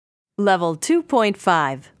Level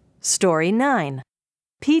 2.5, Story 9,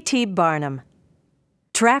 P.T. Barnum.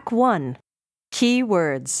 Track 1, Key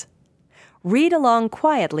Words. Read along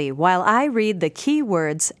quietly while I read the key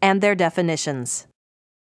words and their definitions.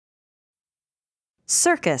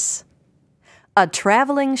 Circus. A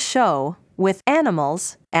traveling show with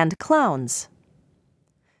animals and clowns.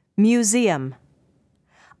 Museum.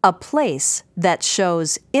 A place that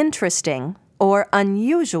shows interesting or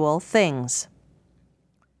unusual things.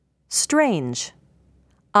 Strange,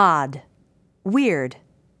 odd, weird.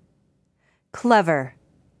 Clever,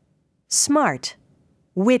 smart,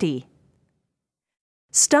 witty.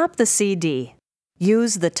 Stop the CD.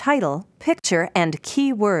 Use the title, picture, and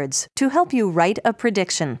key words to help you write a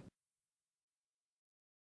prediction.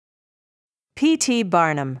 P.T.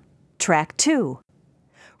 Barnum, Track 2.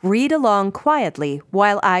 Read along quietly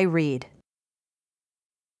while I read.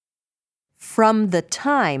 From the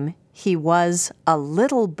time he was a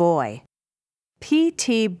little boy,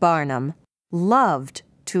 P.T. Barnum loved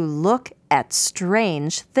to look at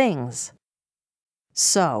strange things.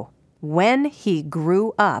 So, when he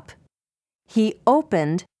grew up, he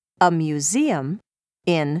opened a museum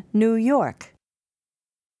in New York.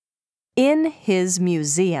 In his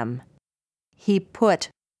museum, he put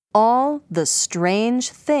all the strange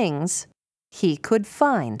things he could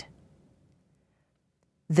find.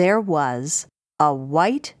 There was a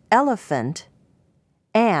white elephant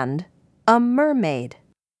and a mermaid.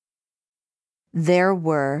 There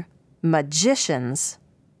were magicians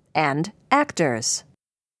and actors.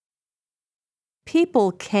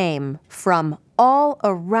 People came from all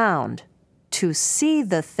around to see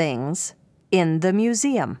the things in the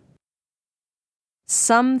museum.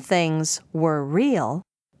 Some things were real,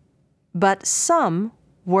 but some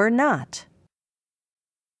were not.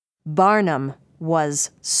 Barnum was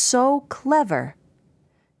so clever,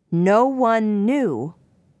 no one knew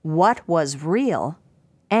what was real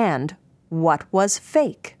and what was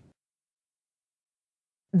fake.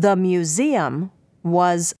 The museum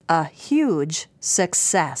was a huge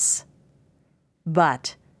success,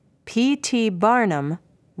 but P.T. Barnum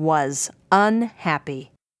was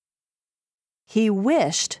unhappy. He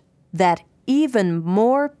wished that even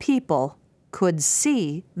more people could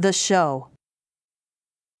see the show.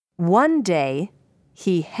 One day,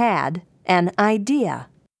 he had an idea.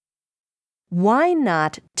 Why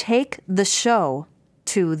not take the show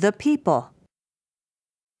to the people?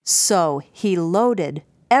 So he loaded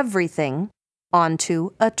everything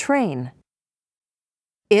onto a train.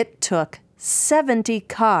 It took 70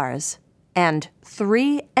 cars and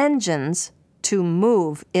 3 engines to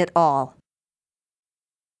move it all.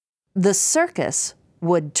 The circus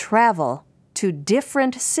would travel to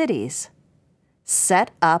different cities,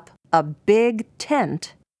 set up a big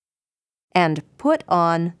tent, and put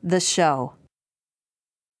on the show.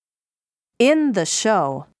 In the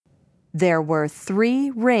show, there were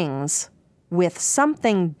 3 rings with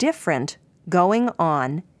something different going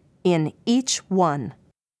on in each one.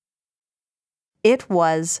 It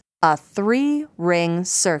was a 3-ring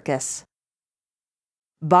circus.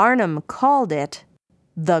 Barnum called it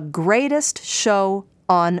the greatest show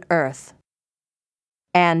on earth.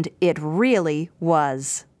 And it really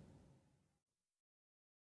was.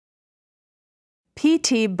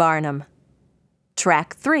 P.T. Barnum,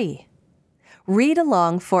 Track 3. Read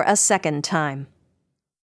along for a second time.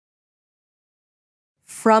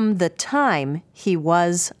 From the time he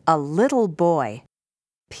was a little boy,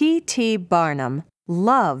 P.T. Barnum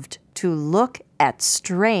loved to look at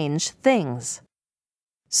strange things.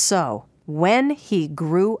 So, when he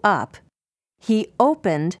grew up, he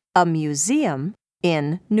opened a museum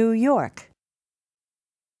in New York.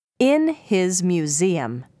 In his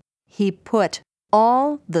museum, he put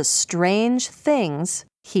all the strange things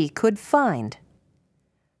he could find.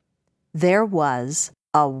 There was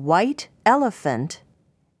a white elephant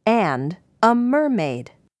and a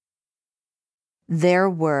mermaid. There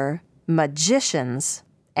were magicians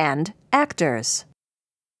and actors.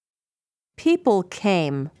 People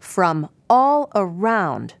came from all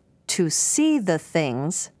around to see the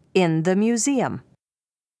things in the museum.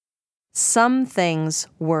 Some things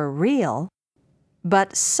were real,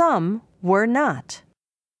 but some were not.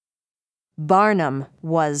 Barnum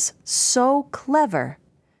was so clever,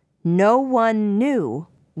 no one knew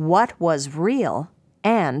what was real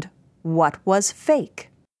and what was fake.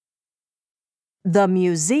 The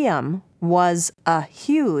museum was a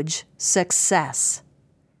huge success,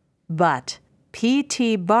 but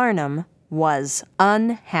P.T. Barnum was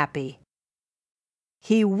unhappy.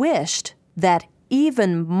 He wished that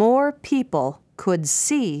even more people could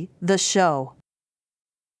see the show.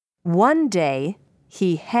 One day,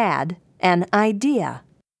 he had an idea.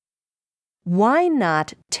 Why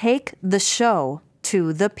not take the show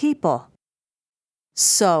to the people?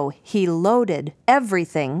 So he loaded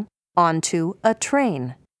everything onto a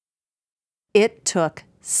train. It took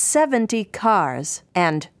 70 cars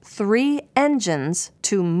and 3 engines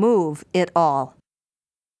to move it all.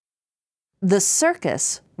 The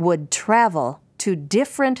circus would travel to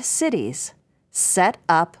different cities, set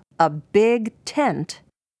up a big tent,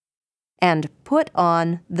 and put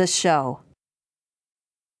on the show.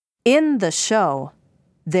 In the show,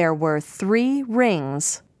 there were 3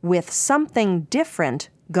 rings with something different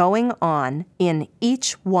going on in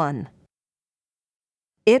each one.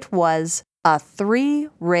 It was a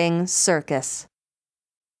 3-ring circus.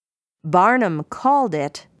 Barnum called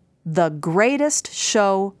it the greatest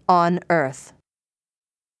show on earth.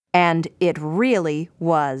 And it really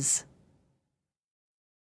was.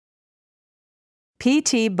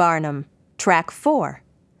 P.T. Barnum, Track 4.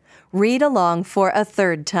 Read along for a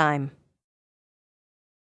 3rd time.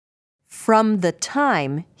 From the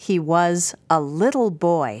time he was a little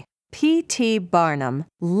boy, P.T. Barnum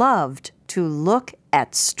loved to look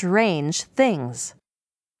at strange things.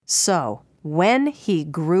 So, when he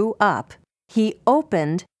grew up, he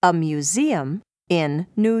opened a museum in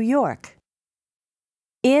New York.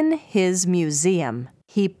 In his museum,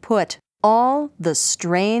 he put all the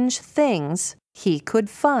strange things he could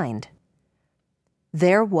find.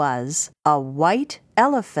 There was a white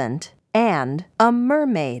elephant and a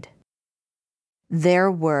mermaid.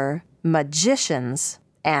 There were magicians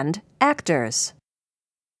and actors.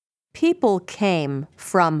 People came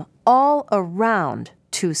from all around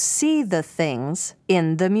to see the things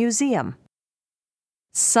in the museum.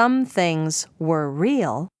 Some things were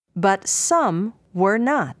real, but some were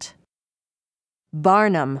not.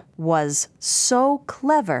 Barnum was so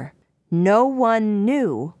clever, no one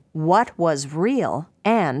knew what was real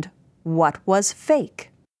and what was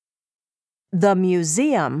fake. The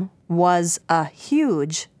museum was a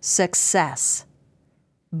huge success,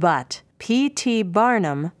 but P.T.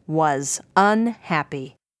 Barnum was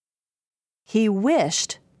unhappy. He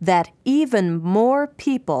wished that even more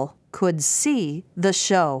people could see the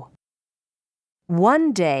show.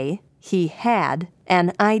 One day, he had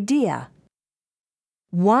an idea.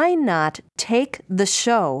 Why not take the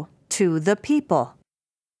show to the people?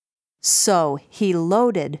 So he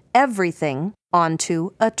loaded everything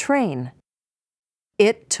onto a train.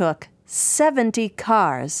 It took 70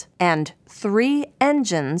 cars and 3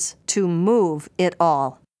 engines to move it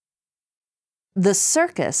all. The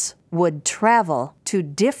circus would travel to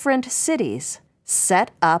different cities, set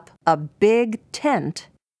up a big tent,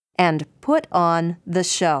 and put on the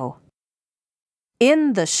show.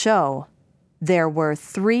 In the show, there were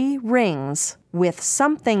 3 rings with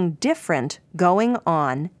something different going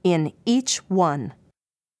on in each one.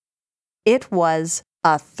 It was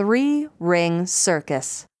a 3-ring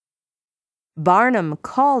circus. Barnum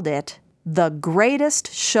called it the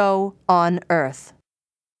greatest show on earth.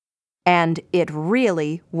 And it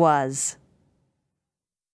really was.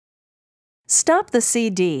 Stop the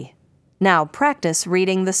CD. Now practice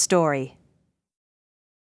reading the story.